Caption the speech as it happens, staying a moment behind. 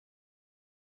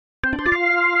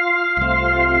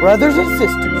brothers and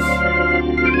sisters,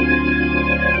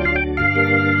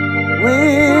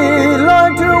 we'd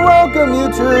like to welcome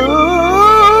you to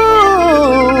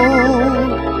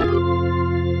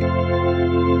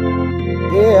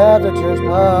the After Church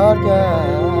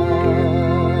Podcast.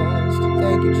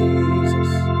 Thank you, Jesus.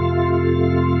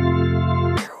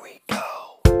 Here we go.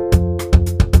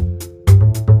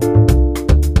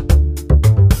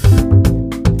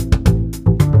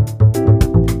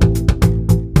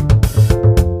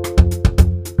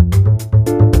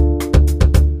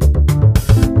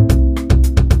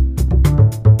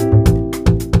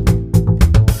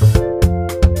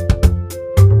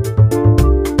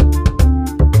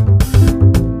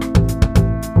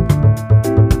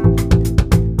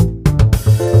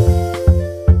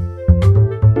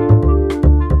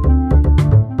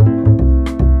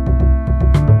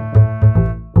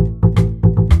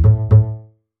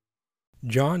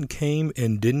 John came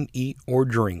and didn't eat or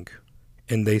drink,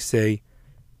 and they say,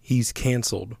 he's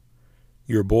canceled.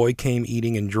 Your boy came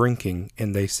eating and drinking,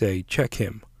 and they say, check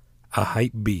him, a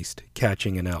hype beast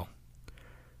catching an L.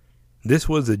 This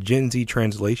was a Gen Z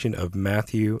translation of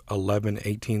Matthew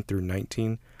 11:18 through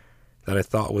 19 that I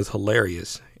thought was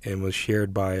hilarious and was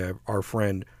shared by our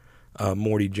friend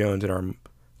Morty Jones in our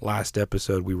last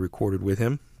episode we recorded with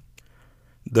him.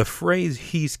 The phrase,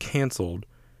 he's canceled,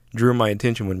 drew my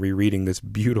attention when rereading this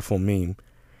beautiful meme,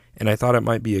 and I thought it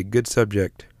might be a good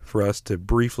subject for us to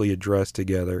briefly address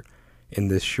together in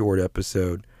this short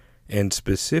episode, and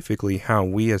specifically how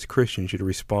we as Christians should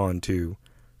respond to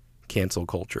cancel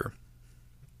culture.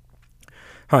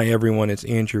 Hi everyone, it's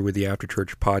Andrew with the After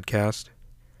Church Podcast.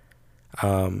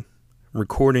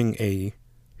 Recording a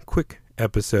quick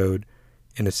episode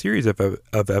in a series of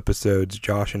episodes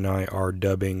Josh and I are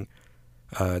dubbing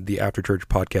the After Church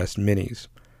Podcast Minis.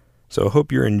 So I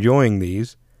hope you're enjoying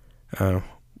these.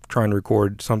 Trying to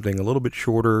record something a little bit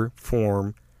shorter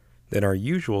form than our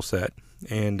usual set,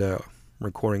 and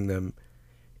recording them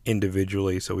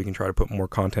individually so we can try to put more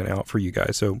content out for you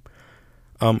guys. So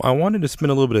I wanted to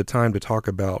spend a little bit of time to talk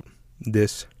about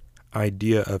this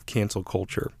idea of cancel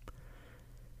culture.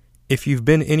 If you've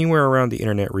been anywhere around the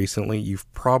internet recently,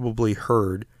 you've probably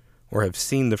heard or have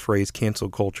seen the phrase cancel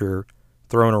culture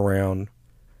thrown around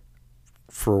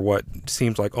for what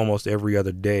seems like almost every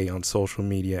other day on social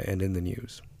media and in the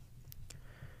news.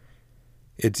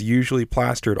 It's usually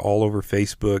plastered all over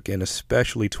Facebook and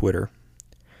especially Twitter,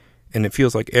 and it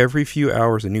feels like every few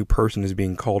hours a new person is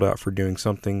being called out for doing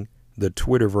something the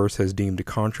Twitterverse has deemed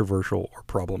controversial or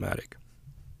problematic.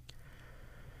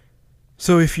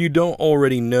 So if you don't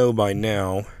already know by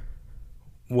now,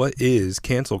 what is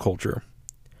cancel culture?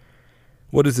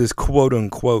 What is this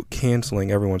quote-unquote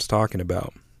canceling everyone's talking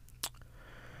about?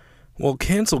 Well,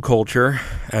 cancel culture,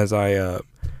 as I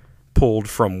pulled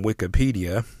from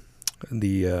Wikipedia,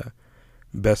 the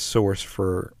best source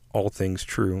for all things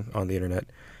true on the internet,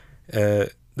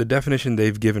 the definition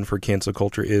they've given for cancel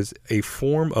culture is a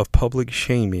form of public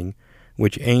shaming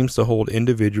which aims to hold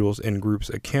individuals and groups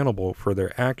accountable for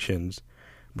their actions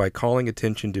by calling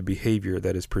attention to behavior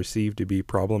that is perceived to be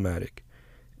problematic,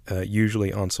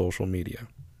 usually on social media.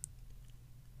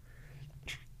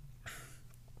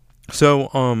 So,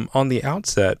 on the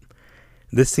outset,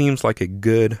 this seems like a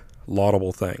good,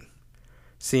 laudable thing.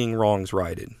 Seeing wrongs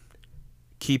righted.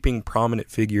 Keeping prominent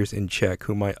figures in check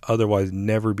who might otherwise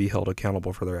never be held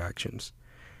accountable for their actions.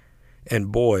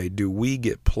 And boy, do we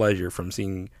get pleasure from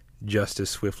seeing justice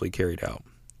swiftly carried out.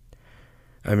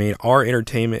 I mean, our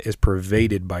entertainment is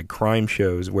pervaded by crime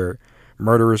shows where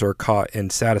murderers are caught in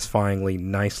satisfyingly,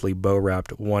 nicely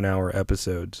bow-wrapped 1-hour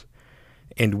episodes.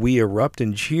 And we erupt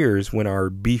in cheers when our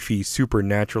beefy,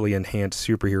 supernaturally enhanced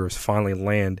superheroes finally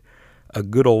land a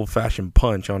good old-fashioned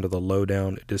punch onto the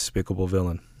low-down, despicable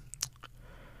villain.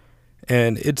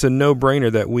 And it's a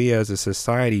no-brainer that we as a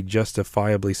society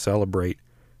justifiably celebrate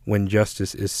when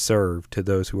justice is served to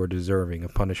those who are deserving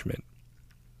of punishment.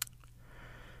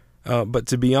 But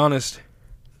to be honest,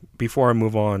 before I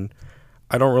move on,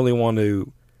 I don't really want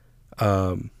to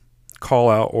call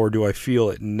out, or do I feel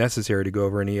it necessary to go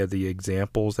over any of the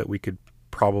examples that we could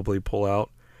probably pull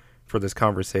out for this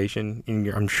conversation. And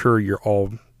I'm sure you're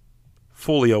all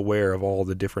fully aware of all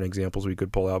the different examples we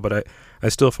could pull out, but I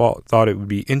still thought it would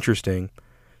be interesting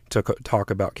to talk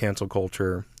about cancel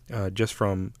culture just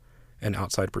from an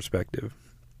outside perspective.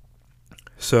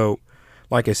 So,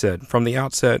 like I said, from the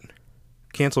outset,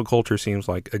 cancel culture seems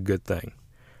like a good thing.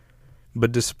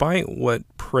 But despite what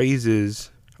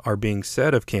praises are being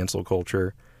said of cancel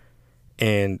culture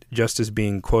and justice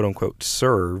being quote-unquote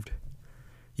served,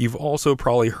 you've also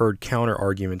probably heard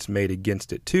counter-arguments made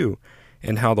against it too,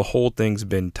 and how the whole thing's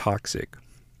been toxic.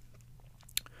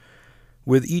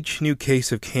 With each new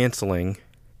case of canceling,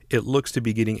 it looks to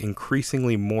be getting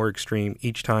increasingly more extreme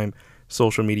each time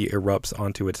social media erupts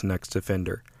onto its next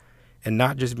offender. And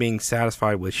not just being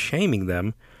satisfied with shaming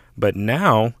them, but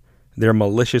now they're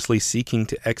maliciously seeking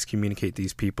to excommunicate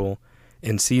these people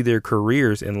and see their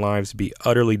careers and lives be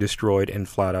utterly destroyed and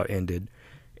flat out ended,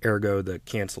 ergo the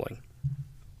canceling.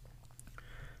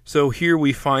 So here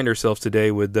we find ourselves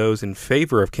today with those in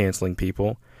favor of canceling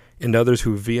people and others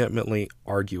who vehemently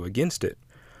argue against it.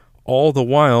 All the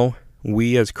while,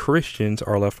 we as Christians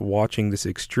are left watching this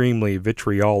extremely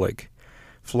vitriolic,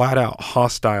 flat-out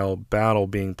hostile battle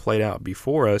being played out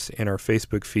before us in our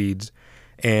Facebook feeds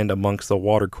and amongst the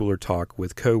water cooler talk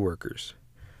with coworkers.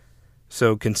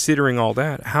 So considering all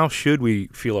that, how should we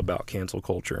feel about cancel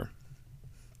culture?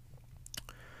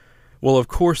 Well, of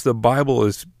course, the Bible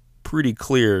is pretty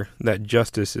clear that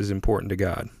justice is important to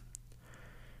God.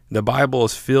 The Bible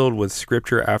is filled with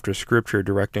scripture after scripture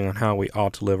directing on how we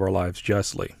ought to live our lives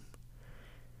justly.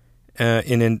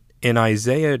 In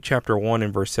Isaiah chapter 1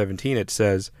 and verse 17, it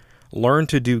says, "Learn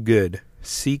to do good,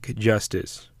 seek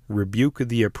justice, rebuke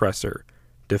the oppressor,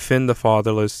 defend the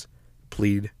fatherless,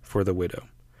 plead for the widow."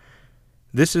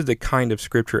 This is the kind of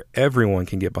scripture everyone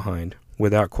can get behind,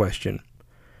 without question.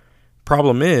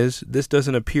 Problem is, this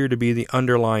doesn't appear to be the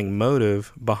underlying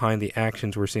motive behind the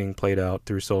actions we're seeing played out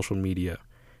through social media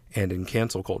and in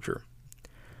cancel culture.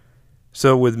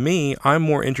 So with me, I'm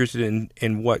more interested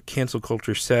in what cancel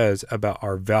culture says about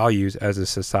our values as a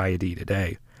society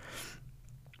today.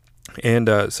 And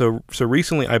so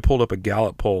recently I pulled up a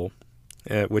Gallup poll,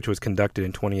 which was conducted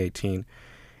in 2018,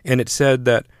 and it said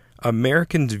that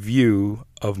Americans' view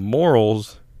of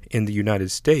morals in the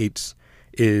United States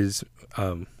is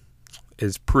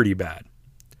pretty bad.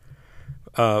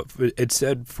 It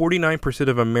said 49%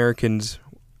 of Americans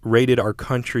rated our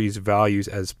country's values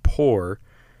as poor,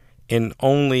 and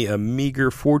only a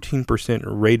meager 14%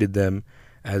 rated them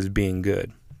as being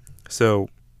good. So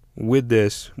with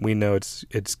this, we know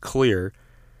it's clear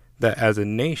that as a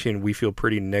nation, we feel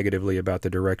pretty negatively about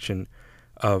the direction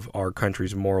of our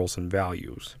country's morals and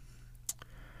values.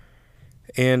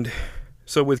 And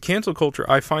so with cancel culture,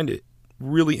 I find it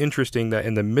really interesting that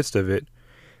in the midst of it,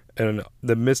 and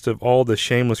the midst of all the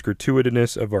shameless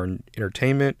gratuitousness of our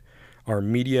entertainment, our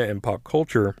media, and pop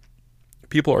culture,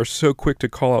 people are so quick to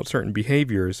call out certain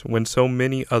behaviors when so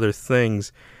many other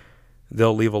things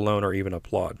they'll leave alone or even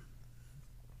applaud.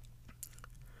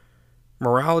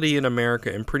 Morality in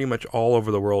America and pretty much all over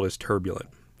the world is turbulent.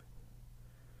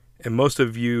 And most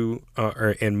of you,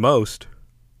 most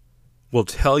will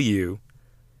tell you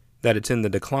that it's in the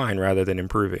decline rather than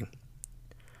improving.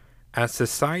 As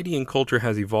society and culture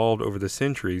has evolved over the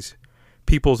centuries,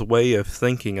 people's way of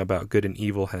thinking about good and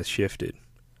evil has shifted.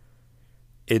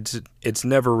 It's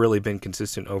never really been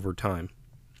consistent over time.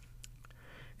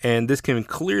 And this can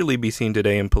clearly be seen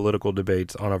today in political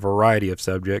debates on a variety of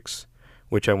subjects,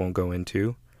 which I won't go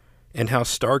into, and how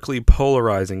starkly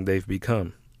polarizing they've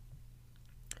become.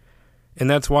 And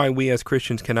that's why we as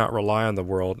Christians cannot rely on the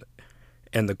world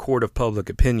and the court of public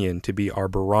opinion to be our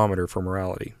barometer for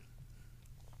morality.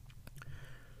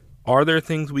 Are there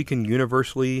things we can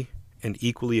universally and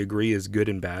equally agree is good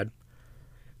and bad?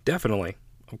 Definitely,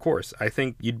 of course. I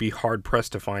think you'd be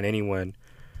hard-pressed to find anyone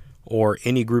or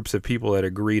any groups of people that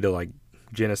agree to like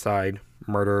genocide,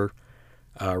 murder,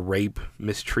 rape,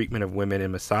 mistreatment of women,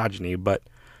 and misogyny, but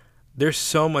there's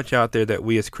so much out there that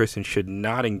we as Christians should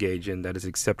not engage in that is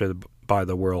accepted by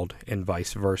the world and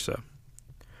vice versa.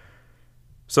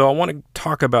 So I want to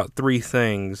talk about three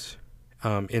things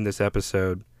in this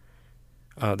episode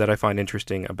that I find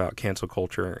interesting about cancel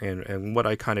culture and what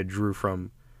I kind of drew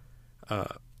from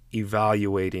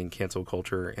evaluating cancel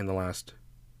culture in the last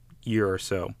year or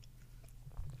so.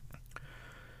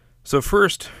 So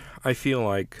first, I feel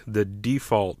like the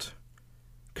default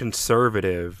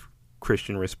conservative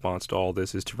Christian response to all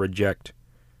this is to reject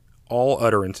all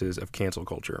utterances of cancel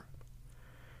culture.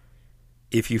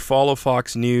 If you follow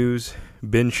Fox News,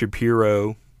 Ben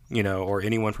Shapiro, or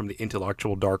anyone from the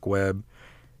intellectual dark web,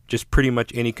 just pretty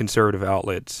much any conservative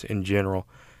outlets in general,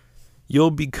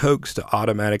 you'll be coaxed to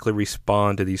automatically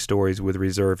respond to these stories with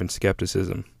reserve and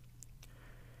skepticism.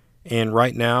 And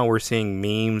right now we're seeing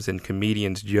memes and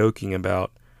comedians joking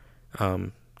about,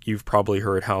 you've probably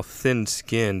heard how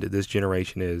thin-skinned this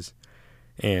generation is.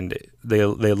 And they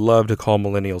love to call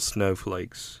millennials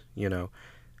snowflakes,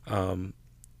 and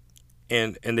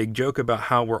they joke about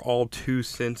how we're all too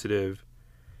sensitive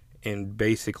and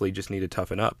basically just need to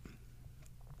toughen up.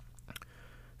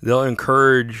 They'll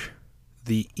encourage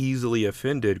the easily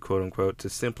offended, quote unquote, to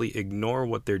simply ignore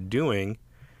what they're doing,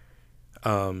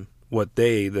 what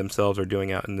they themselves are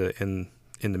doing out in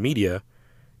the media,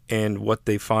 and what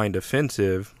they find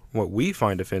offensive, what we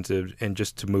find offensive, and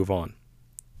just to move on.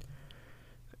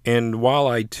 And while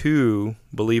I too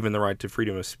believe in the right to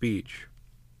freedom of speech,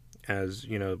 as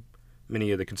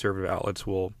many of the conservative outlets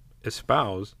will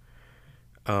espouse,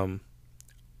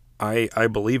 I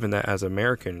believe in that as an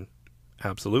American,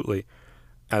 absolutely.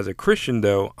 As a Christian,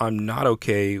 though, I'm not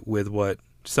okay with what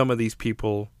some of these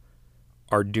people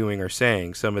are doing or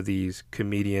saying, some of these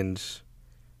comedians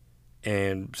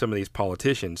and some of these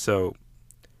politicians. So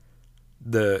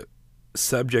the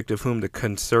subject of whom the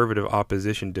conservative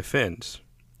opposition defends,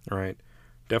 right?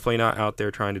 Definitely not out there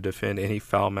trying to defend any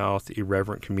foul-mouthed,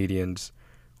 irreverent comedians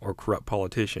or corrupt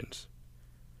politicians.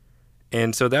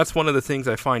 And so that's one of the things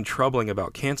I find troubling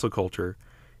about cancel culture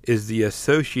is the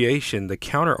association, the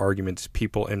counter-arguments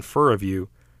people infer of you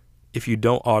if you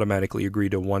don't automatically agree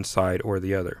to one side or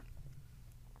the other.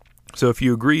 So if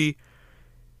you agree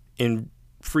in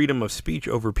freedom of speech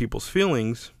over people's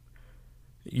feelings,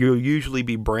 you'll usually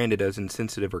be branded as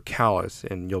insensitive or callous,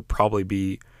 and you'll probably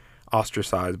be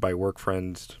ostracized by work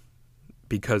friends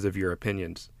because of your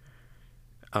opinions.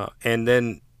 And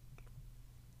then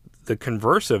the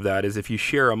converse of that is if you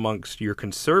share amongst your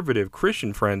conservative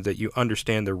Christian friends that you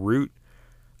understand the root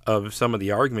of some of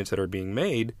the arguments that are being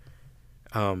made,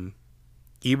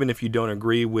 even if you don't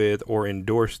agree with or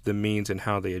endorse the means and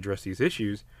how they address these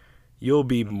issues, you'll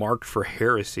be marked for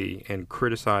heresy and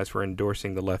criticized for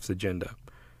endorsing the left's agenda.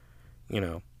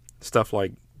 Stuff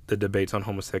like the debates on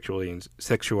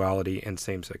homosexuality and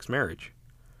same-sex marriage.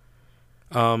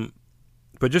 But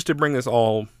just to bring this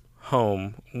all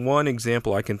home, one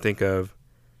example I can think of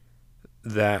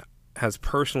that has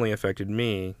personally affected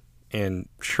me, and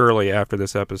surely after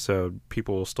this episode,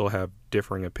 people will still have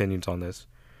differing opinions on this.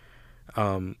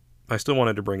 I still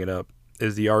wanted to bring it up,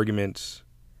 is the arguments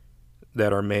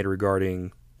that are made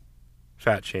regarding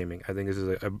fat shaming. I think this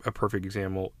is a perfect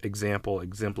example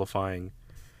exemplifying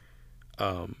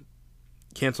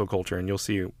cancel culture, and you'll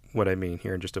see what I mean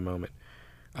here in just a moment.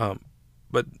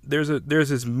 But there's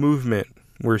this movement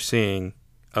we're seeing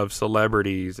of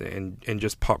celebrities and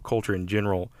just pop culture in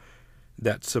general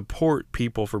that support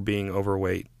people for being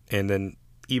overweight and then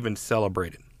even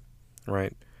celebrate it,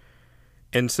 right?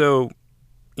 And so,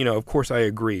 of course I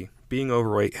agree. Being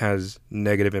overweight has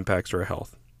negative impacts to our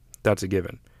health. That's a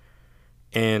given.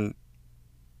 And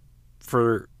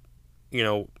for,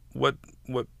 what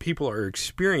people are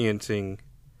experiencing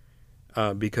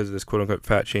because of this quote-unquote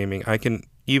fat shaming, I can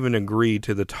even agree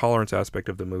to the tolerance aspect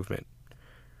of the movement,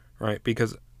 right?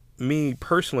 Because me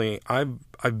personally,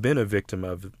 I've been a victim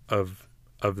of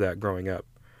that growing up.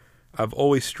 I've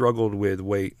always struggled with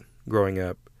weight growing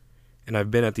up, and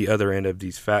I've been at the other end of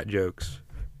these fat jokes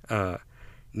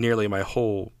nearly my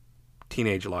whole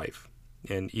teenage life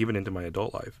and even into my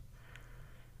adult life.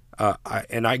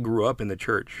 I grew up in the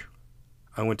church.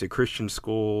 I went to Christian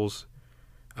schools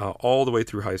all the way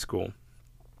through high school.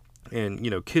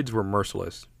 And, kids were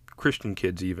merciless, Christian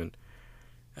kids even.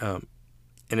 And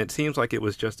it seems like it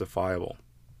was justifiable,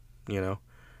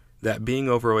 that being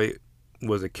overweight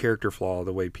was a character flaw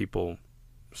the way people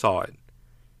saw it.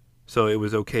 So it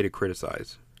was okay to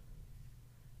criticize.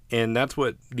 And that's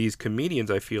what these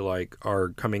comedians, I feel like, are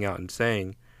coming out and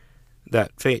saying,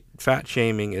 that fat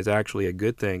shaming is actually a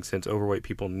good thing since overweight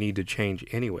people need to change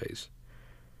anyways.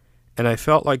 And I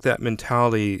felt like that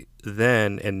mentality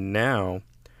then and now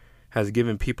has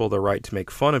given people the right to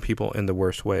make fun of people in the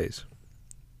worst ways.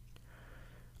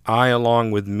 I,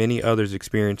 along with many others,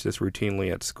 experienced this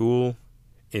routinely at school,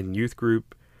 in youth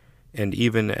group, and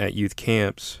even at youth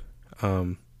camps.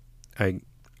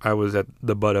 I was at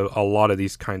the butt of a lot of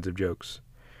these kinds of jokes.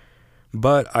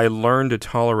 But I learned to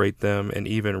tolerate them and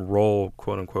even roll,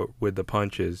 quote unquote, with the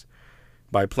punches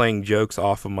by playing jokes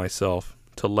off of myself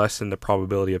to lessen the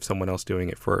probability of someone else doing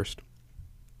it first.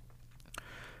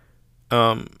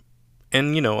 And,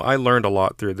 I learned a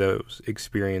lot through those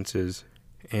experiences,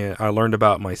 and I learned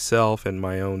about myself and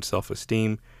my own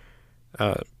self-esteem.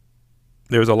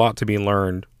 There's a lot to be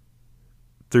learned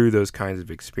through those kinds of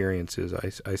experiences,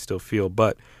 I still feel.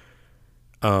 But,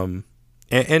 and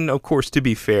of course, to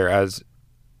be fair, as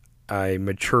I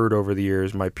matured over the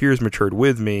years, my peers matured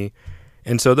with me.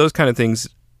 And so those kind of things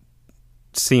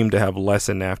seem to have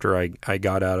lessened after I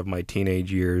got out of my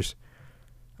teenage years.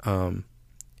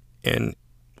 And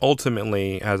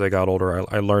ultimately, as I got older,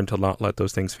 I learned to not let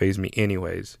those things faze me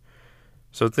anyways.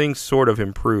 So things sort of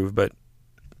improved. But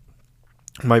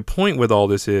my point with all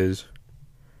this is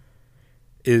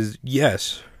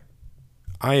yes,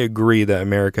 I agree that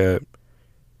America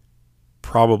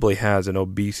probably has an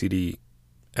obesity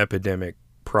epidemic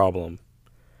problem,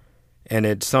 and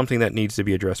it's something that needs to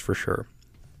be addressed for sure.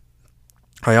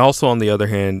 I also, on the other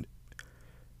hand,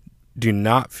 do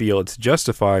not feel it's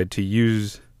justified to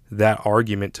use that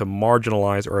argument to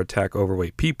marginalize or attack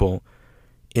overweight people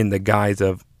in the guise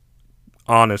of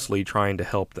honestly trying to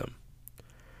help them.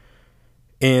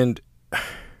 And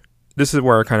this is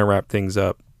where I kind of wrap things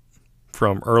up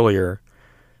from earlier.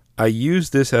 I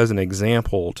use this as an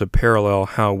example to parallel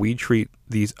how we treat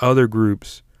these other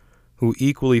groups who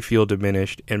equally feel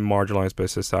diminished and marginalized by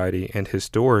society and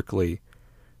historically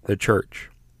the church.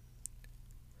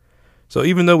 So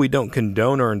even though we don't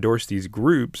condone or endorse these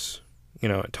groups,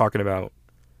 talking about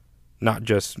not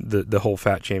just the whole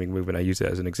fat shaming movement, I use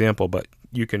it as an example, but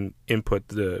you can input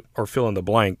or fill in the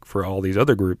blank for all these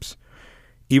other groups.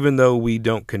 Even though we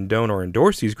don't condone or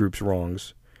endorse these groups'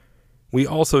 wrongs, we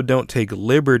also don't take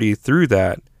liberty through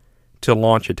that to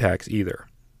launch attacks either.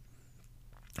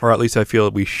 Or at least I feel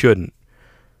that we shouldn't.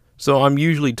 So I'm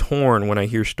usually torn when I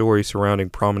hear stories surrounding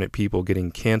prominent people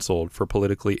getting canceled for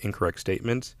politically incorrect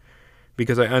statements,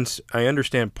 because I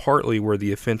understand partly where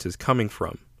the offense is coming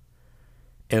from.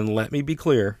 And let me be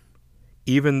clear,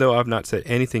 even though I've not said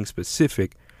anything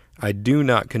specific, I do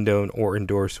not condone or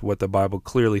endorse what the Bible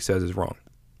clearly says is wrong.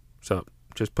 So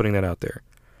just putting that out there.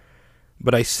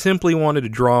 But I simply wanted to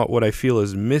draw out what I feel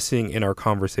is missing in our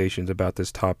conversations about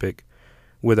this topic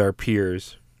with our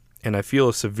peers, and I feel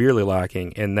is severely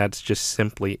lacking, and that's just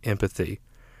simply empathy.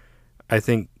 I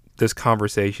think this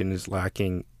conversation is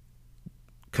lacking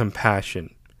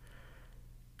compassion.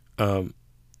 And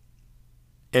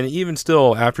even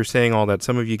still, after saying all that,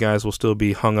 some of you guys will still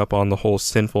be hung up on the whole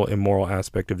sinful, immoral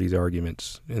aspect of these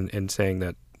arguments and saying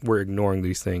that we're ignoring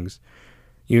these things.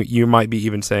 You might be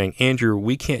even saying, Andrew,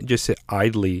 we can't just sit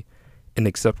idly and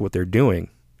accept what they're doing.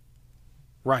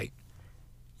 Right.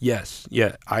 Yes.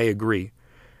 Yeah, I agree.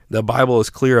 The Bible is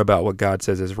clear about what God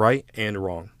says is right and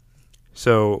wrong.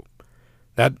 So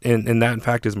that, and that in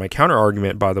fact is my counter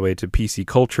argument, by the way, to PC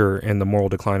culture and the moral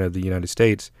decline of the United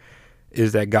States,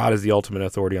 is that God is the ultimate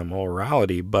authority on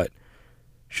morality. But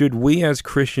should we as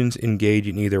Christians engage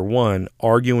in either one,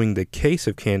 arguing the case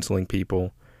of canceling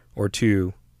people, or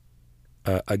two,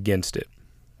 against it?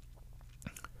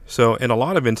 So in a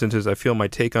lot of instances, I feel my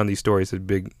take on these stories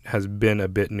has been a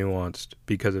bit nuanced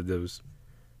because of those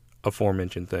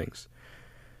aforementioned things.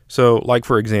 So, like,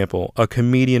 for example, a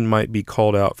comedian might be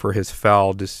called out for his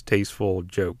foul, distasteful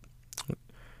joke.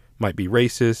 Might be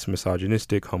racist,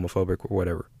 misogynistic, homophobic, or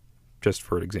whatever, just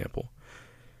for example.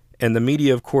 And the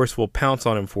media, of course, will pounce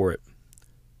on him for it.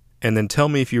 And then tell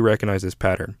me if you recognize this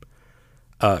pattern.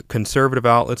 Conservative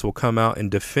outlets will come out and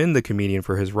defend the comedian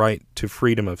for his right to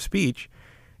freedom of speech,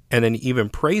 and then even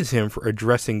praise him for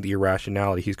addressing the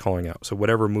irrationality he's calling out. So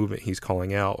whatever movement he's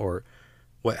calling out or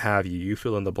what have you, you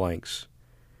fill in the blanks.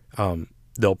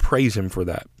 They'll praise him for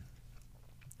that.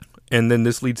 And then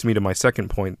this leads me to my second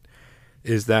point,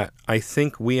 is that I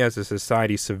think we as a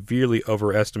society severely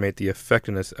overestimate the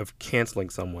effectiveness of canceling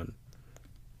someone,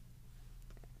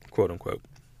 quote unquote.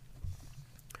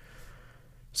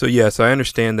 So yes, I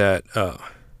understand that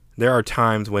there are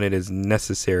times when it is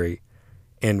necessary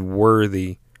and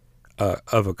worthy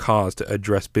of a cause to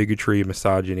address bigotry,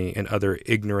 misogyny, and other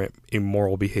ignorant,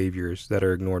 immoral behaviors that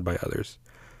are ignored by others,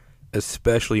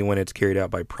 especially when it's carried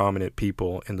out by prominent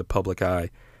people in the public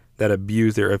eye that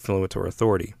abuse their influence or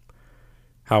authority.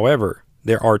 However,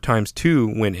 there are times too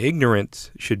when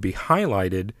ignorance should be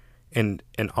highlighted and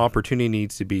an opportunity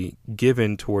needs to be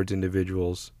given towards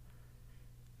individuals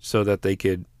so that they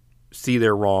could see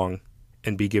their wrong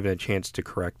and be given a chance to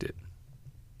correct it.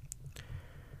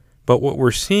 But what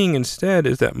we're seeing instead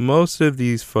is that most of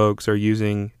these folks are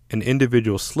using an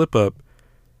individual slip-up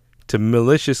to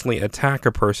maliciously attack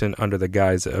a person under the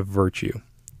guise of virtue.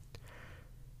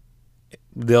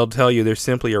 They'll tell you they're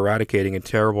simply eradicating a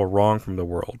terrible wrong from the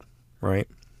world, right?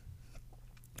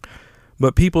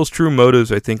 But people's true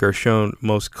motives, I think, are shown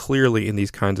most clearly in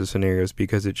these kinds of scenarios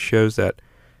because it shows that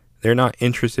they're not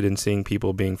interested in seeing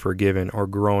people being forgiven or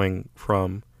growing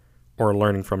from or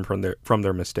learning from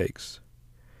their mistakes.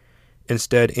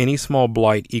 Instead, any small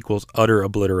blight equals utter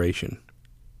obliteration.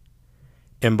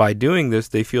 And by doing this,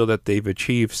 they feel that they've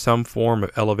achieved some form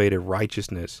of elevated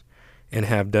righteousness and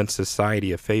have done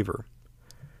society a favor,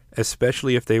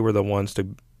 especially if they were the ones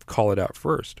to call it out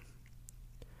first.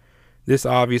 This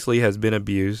obviously has been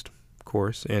abused, of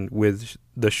course, and with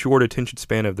the short attention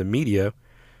span of the media,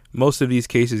 most of these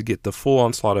cases get the full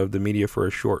onslaught of the media for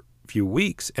a short few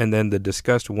weeks, and then the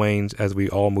disgust wanes as we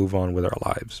all move on with our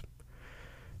lives.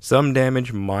 Some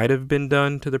damage might have been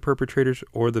done to the perpetrators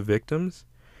or the victims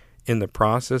in the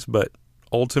process, but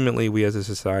ultimately we as a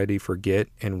society forget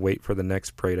and wait for the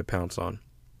next prey to pounce on.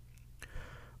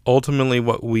 Ultimately,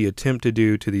 what we attempt to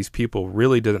do to these people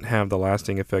really doesn't have the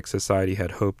lasting effect society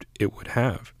had hoped it would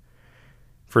have.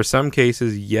 For some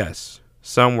cases, yes,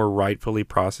 some were rightfully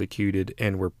prosecuted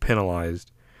and were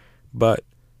penalized, but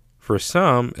for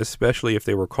some, especially if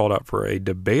they were called out for a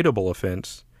debatable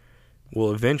offense,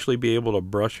 will eventually be able to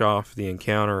brush off the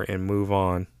encounter and move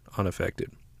on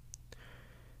unaffected.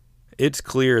 It's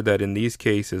clear that in these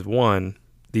cases, one,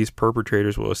 these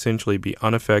perpetrators will essentially be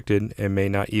unaffected and may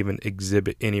not even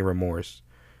exhibit any remorse.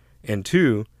 And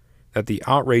two, that the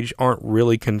outraged aren't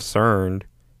really concerned,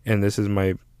 and this is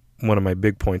one of my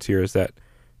big points here, is that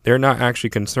they're not actually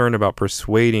concerned about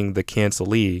persuading the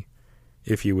cancelee,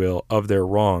 if you will, of their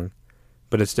wrong,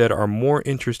 but instead are more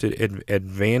interested in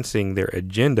advancing their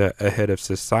agenda ahead of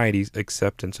society's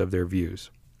acceptance of their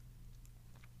views.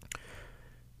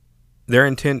 Their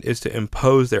intent is to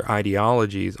impose their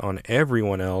ideologies on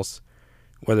everyone else,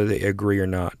 whether they agree or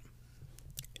not.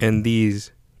 And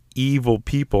these evil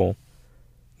people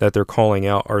that they're calling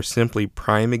out are simply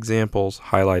prime examples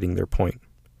highlighting their point.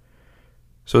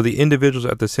 So the individuals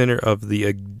at the center of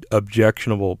the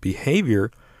objectionable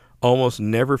behavior almost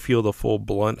never feel the full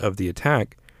blunt of the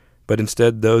attack, but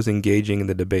instead those engaging in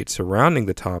the debate surrounding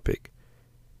the topic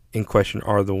in question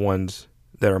are the ones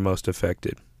that are most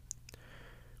affected.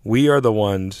 We are the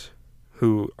ones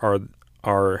who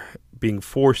are being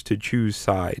forced to choose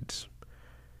sides.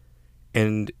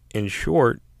 And in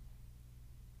short,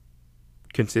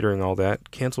 considering all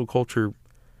that, cancel culture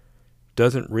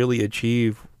doesn't really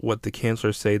achieve what the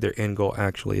cancelers say their end goal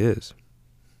actually is.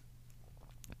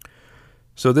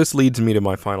 So this leads me to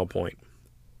my final point.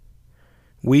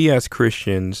 We as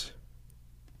Christians,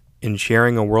 in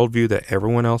sharing a worldview that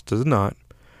everyone else does not,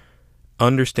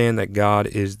 understand that God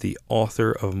is the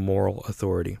author of moral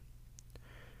authority.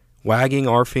 Wagging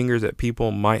our fingers at people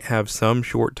might have some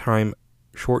short-term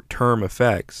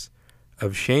effects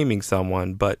of shaming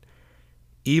someone, but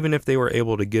even if they were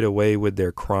able to get away with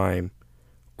their crime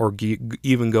or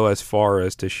even go as far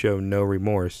as to show no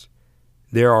remorse,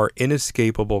 there are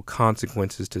inescapable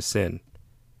consequences to sin.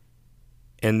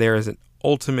 And there is an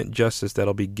ultimate justice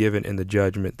that'll be given in the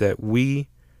judgment that we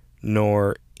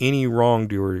nor any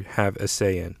wrongdoer have a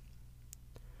say in.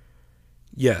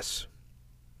 Yes,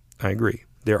 I agree.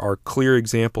 There are clear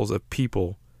examples of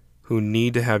people who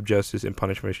need to have justice and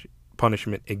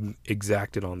punishment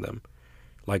exacted on them,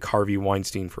 like Harvey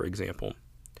Weinstein, for example.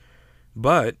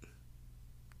 But,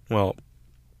 well,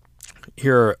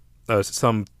 here are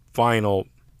some final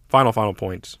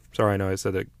points. Sorry, I know I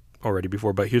said it already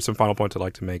before, but here's some final points I'd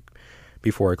like to make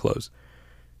before I end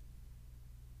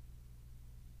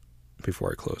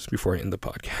the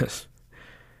podcast.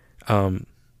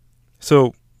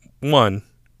 So, one,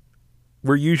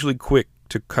 we're usually quick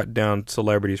to cut down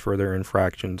celebrities for their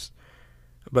infractions,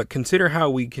 but consider how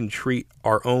we can treat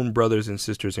our own brothers and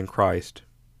sisters in Christ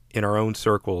in our own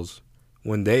circles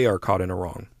when they are caught in a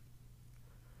wrong.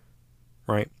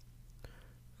 Right?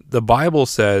 The Bible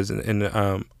says, and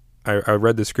I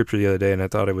read the scripture the other day and I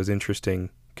thought it was interesting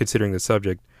considering the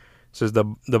subject. It says the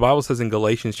Bible says in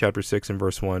Galatians chapter 6 and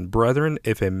verse 1, "Brethren,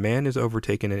 if a man is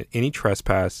overtaken in any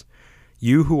trespass,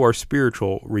 you who are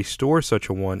spiritual, restore such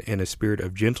a one in a spirit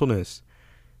of gentleness,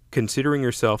 considering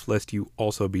yourself, lest you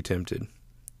also be tempted."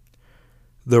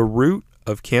 The root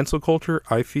of cancel culture,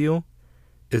 I feel,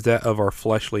 is that of our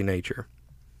fleshly nature.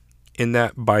 In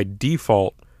that, by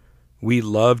default, we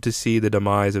love to see the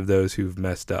demise of those who've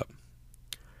messed up.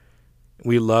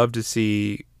 We love to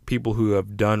see people who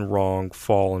have done wrong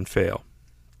fall and fail.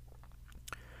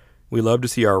 We love to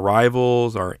see our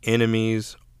rivals, our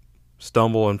enemies,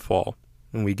 stumble and fall,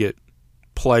 and we get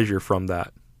pleasure from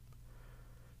that.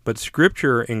 But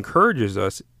Scripture encourages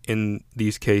us in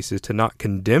these cases to not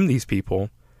condemn these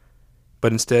people,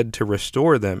 but instead to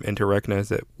restore them and to recognize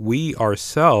that we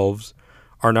ourselves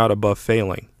are not above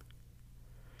failing.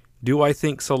 Do I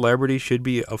think celebrities should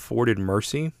be afforded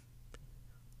mercy?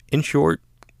 In short,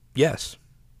 yes.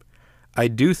 I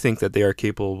do think that they are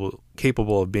capable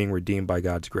of being redeemed by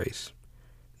God's grace.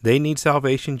 They need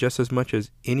salvation just as much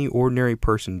as any ordinary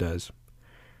person does.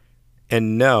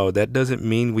 And no, that doesn't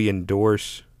mean we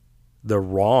endorse the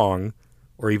wrong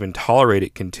or even tolerate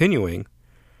it continuing,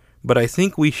 but I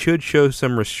think we should show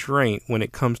some restraint when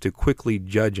it comes to quickly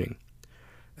judging,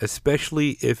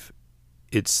 especially if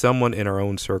it's someone in our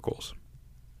own circles.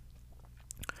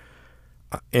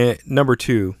 And number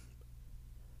two,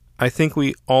 I think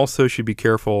we also should be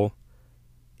careful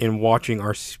in watching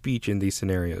our speech in these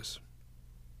scenarios.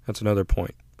 That's another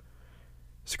point.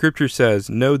 Scripture says,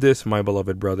 "Know this, my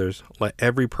beloved brothers, let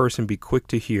every person be quick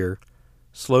to hear,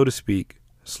 slow to speak,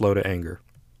 slow to anger."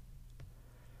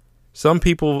 Some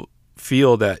people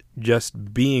feel that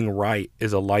just being right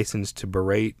is a license to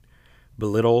berate,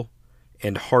 belittle,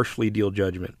 and harshly deal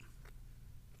judgment.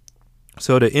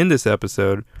 So to end this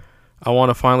episode, I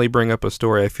want to finally bring up a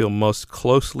story I feel most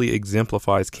closely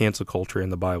exemplifies cancel culture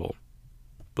in the Bible,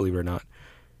 believe it or not,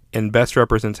 and best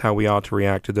represents how we ought to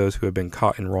react to those who have been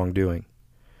caught in wrongdoing.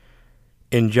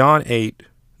 In John 8,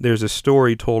 there's a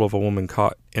story told of a woman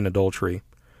caught in adultery,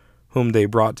 whom they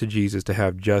brought to Jesus to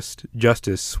have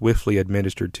justice swiftly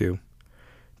administered to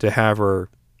have her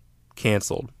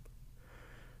canceled.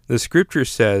 The scripture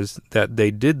says that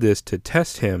they did this to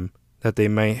test him, that they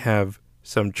may have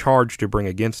some charge to bring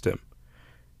against him.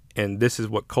 And this is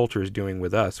what culture is doing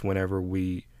with us whenever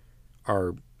we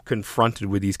are confronted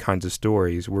with these kinds of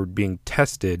stories. We're being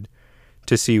tested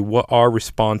to see what our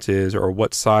response is or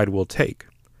what side we'll take.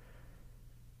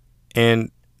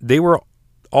 And they were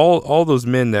all those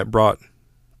men that brought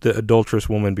the adulterous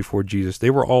woman before Jesus, they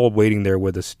were all waiting there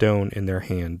with a stone in their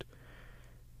hand.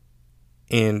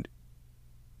 And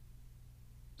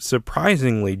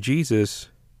surprisingly, Jesus,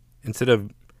 instead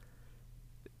of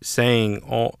saying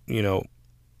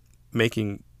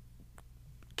making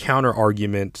counter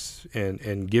arguments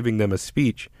and giving them a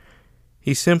speech,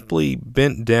 he simply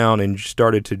bent down and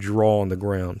started to draw on the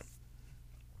ground.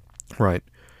 Right.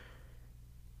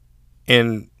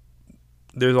 And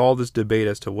there's all this debate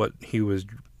as to what he was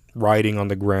writing on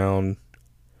the ground.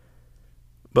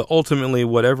 But ultimately,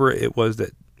 whatever it was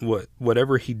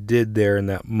whatever he did there in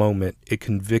that moment, it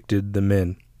convicted the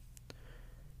men.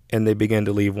 And they began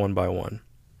to leave one by one.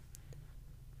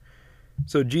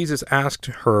 So Jesus asked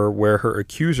her where her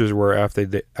accusers were after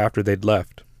they'd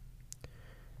left.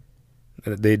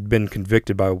 They'd been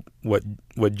convicted by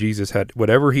what Jesus had,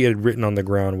 whatever he had written on the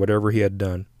ground, whatever he had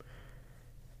done.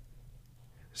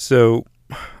 So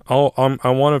I want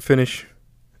to finish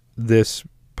this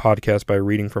podcast by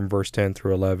reading from verse 10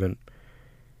 through 11.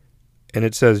 And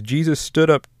it says, Jesus stood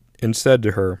up and said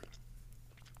to her,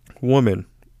 "Woman,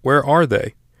 where are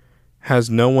they? Has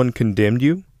no one condemned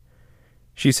you?"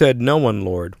 She said, "No one,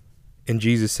 Lord." And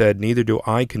Jesus said, "Neither do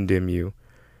I condemn you.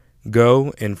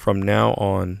 Go, and from now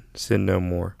on sin no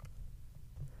more."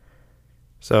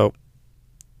 So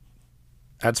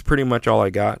that's pretty much all I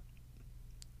got.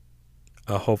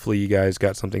 Hopefully you guys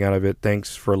got something out of it.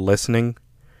 Thanks for listening.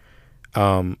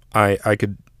 I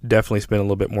could definitely spend a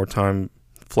little bit more time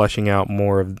fleshing out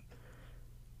more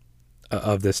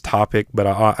of this topic, but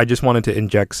I just wanted to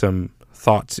inject some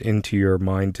thoughts into your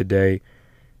mind today,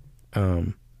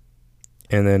 and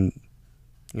then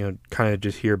kind of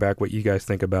just hear back what you guys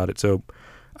think about it. So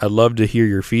I'd love to hear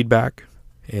your feedback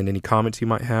and any comments you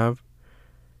might have.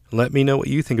 Let me know what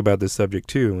you think about this subject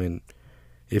too, and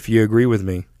if you agree with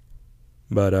me.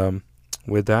 But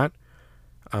with that,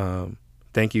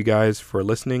 thank you guys for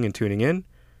listening and tuning in,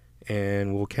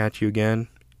 and we'll catch you again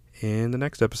in the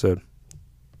next episode.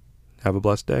 Have a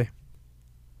blessed day.